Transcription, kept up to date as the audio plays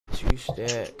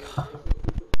2-stack.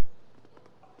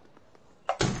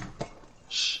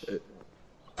 Shit.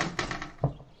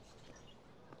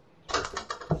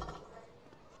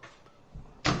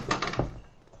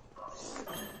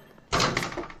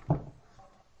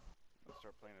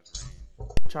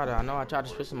 I know I tried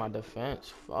to switch to my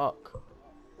defense. Fuck.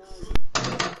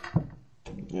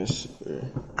 Yes, sir.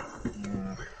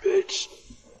 Bitch.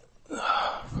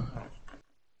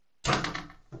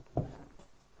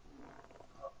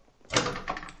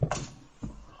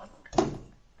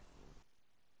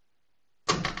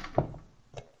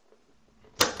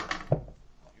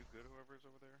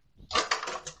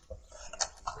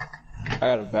 I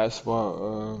got a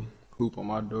basketball hoop on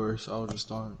my door, so I was just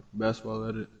throwing basketball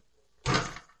at it.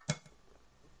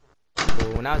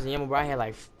 But when I was young, bro, I had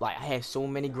like I had so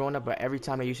many growing up, but every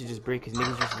time I used to just break because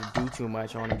niggas used to do too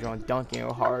much on them, dunking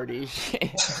hard as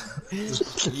shit.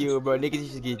 Yo, bro, niggas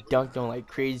used to get dunked on like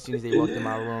crazy as soon as they walked in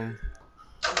my room.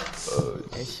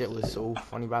 That shit was so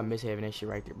funny, bro. I miss having that shit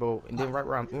right there, bro. And then right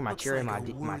where I'm with my chair and my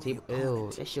table,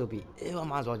 ew, that shit would be ew. I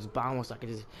might as well just buy one so I could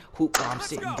just hoop while I'm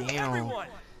sitting down.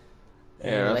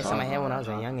 Yeah, last time I had one, I was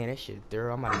a youngin'. That shit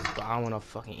thorough. I might just buy one off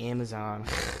fucking Amazon.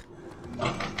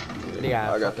 They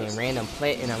got fucking random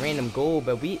plat and a random gold,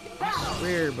 but I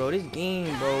swear, bro, this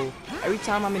game, bro, every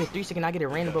time I'm in a 3-second, I get a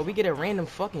random, bro. We get a random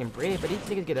fucking bread, but these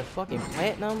niggas get a fucking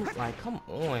platinum. Like, come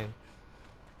on.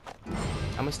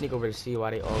 I'm gonna sneak over to C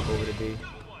while they all go over to B.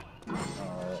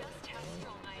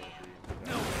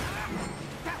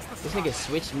 This nigga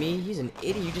switched me. He's an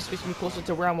idiot. You just switched me closer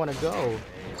to where I want to go.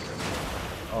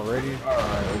 Already?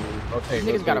 Alright, okay.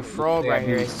 These niggas got a frog right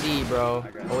here at C, bro.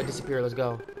 Oh, it disappeared. Let's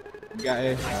go. You got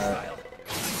it? Alright.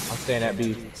 I'm staying at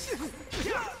B.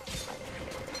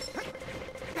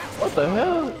 What the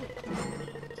hell?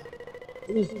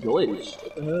 This glitch.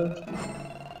 What the hell?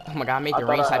 Oh my god, I made the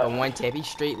range type of 1-tap. He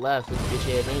straight left. This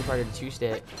bitch ass ain't part of the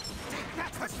 2-stack.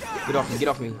 Get off me, get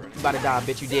off me. You about to die,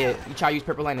 bitch. You dead. You try to use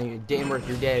purple line and it didn't work.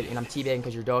 You're dead. And I'm teabagging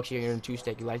because you're dog shit. You're in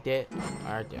 2-stack. You like that?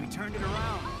 Alright, then.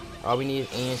 All we need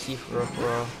is A and C for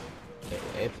real.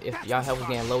 If y'all help was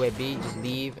getting low at B, just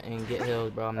leave and get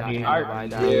healed, bro. I'm not gonna nobody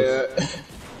die. Yeah.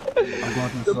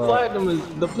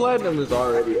 The platinum is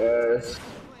already ass.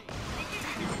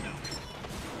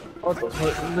 What the fuck?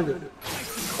 This nigga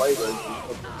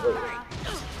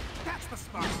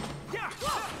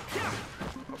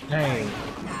Dang.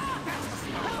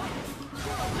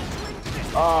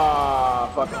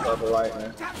 Ah, fucking purple light,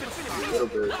 man. A little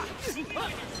bit.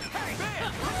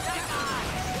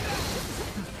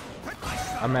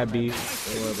 I'm at B. Don't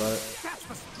worry about it.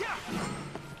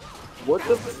 What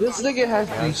the? This nigga has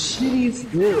the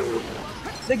shittiest build.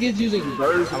 This nigga's using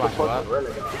birds for the fucking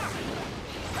renegade.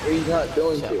 He's not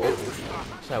doing shit.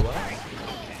 Say what?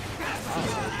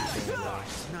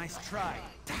 Nice try.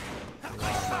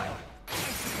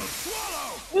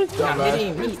 I'm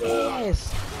hitting me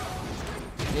ass.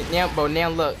 Now, bro, now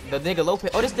look, the nigga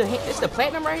Lopez. Oh, this the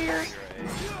platinum right here.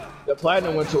 The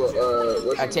platinum went to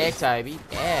a tag type. He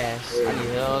ass. I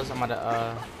need heals. I'm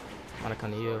gonna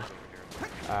come to you.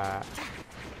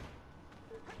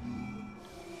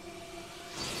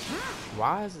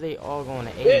 Why is they all going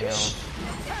to A now?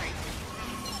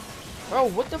 Bro,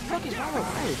 what the fuck is wrong with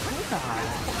Ryan?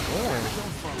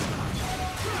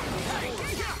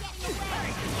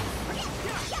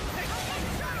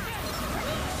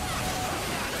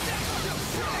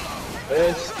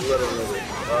 This little nigga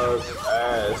does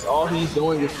ass. All he's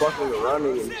doing is fucking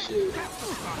running and shit.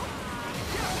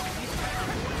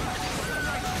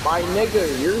 My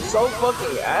nigga, you're so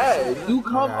fucking ass. You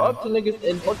come up to niggas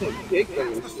and fucking kick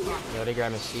them and shit. Yo, they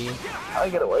grabbing C. I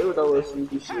get away with all this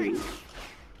sneaky shit.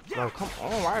 Bro, come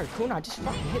on, why Kuna just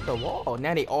fucking hit the wall?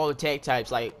 Now they all attack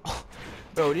types, like,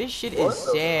 bro, this shit is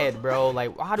sad, bro.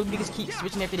 Like, how do niggas keep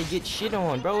switching after they get shit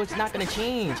on, bro? It's not gonna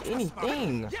change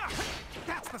anything.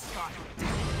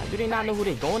 Like, do they not know who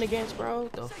they going against, bro?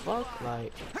 The fuck,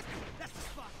 like.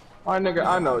 My nigga,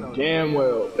 I know damn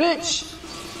well, bitch.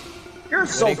 You're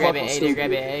so fucking stupid. They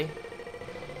grab A.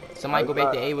 Somebody go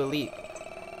back to A with Leap,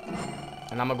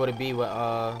 and I'm gonna go to B with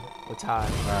Ty.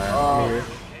 Alright,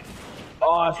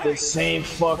 oh, it's the same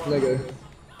fuck, nigga.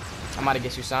 I'm about to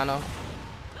get Susano.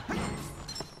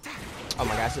 Oh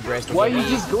my god, it's a breast. Why you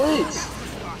just glitched?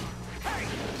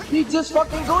 He just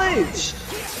fucking glitched.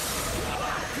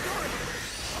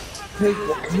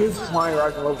 His flying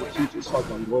rising level 2 just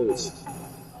fucking glitched.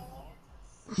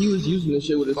 He was using this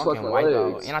shit with his fucking white legs.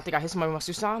 though. And I think I hit somebody with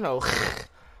my Susano.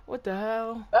 What the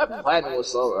hell? That platinum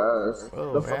was so ass.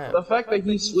 Oh, The fact that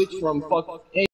he switched from fucking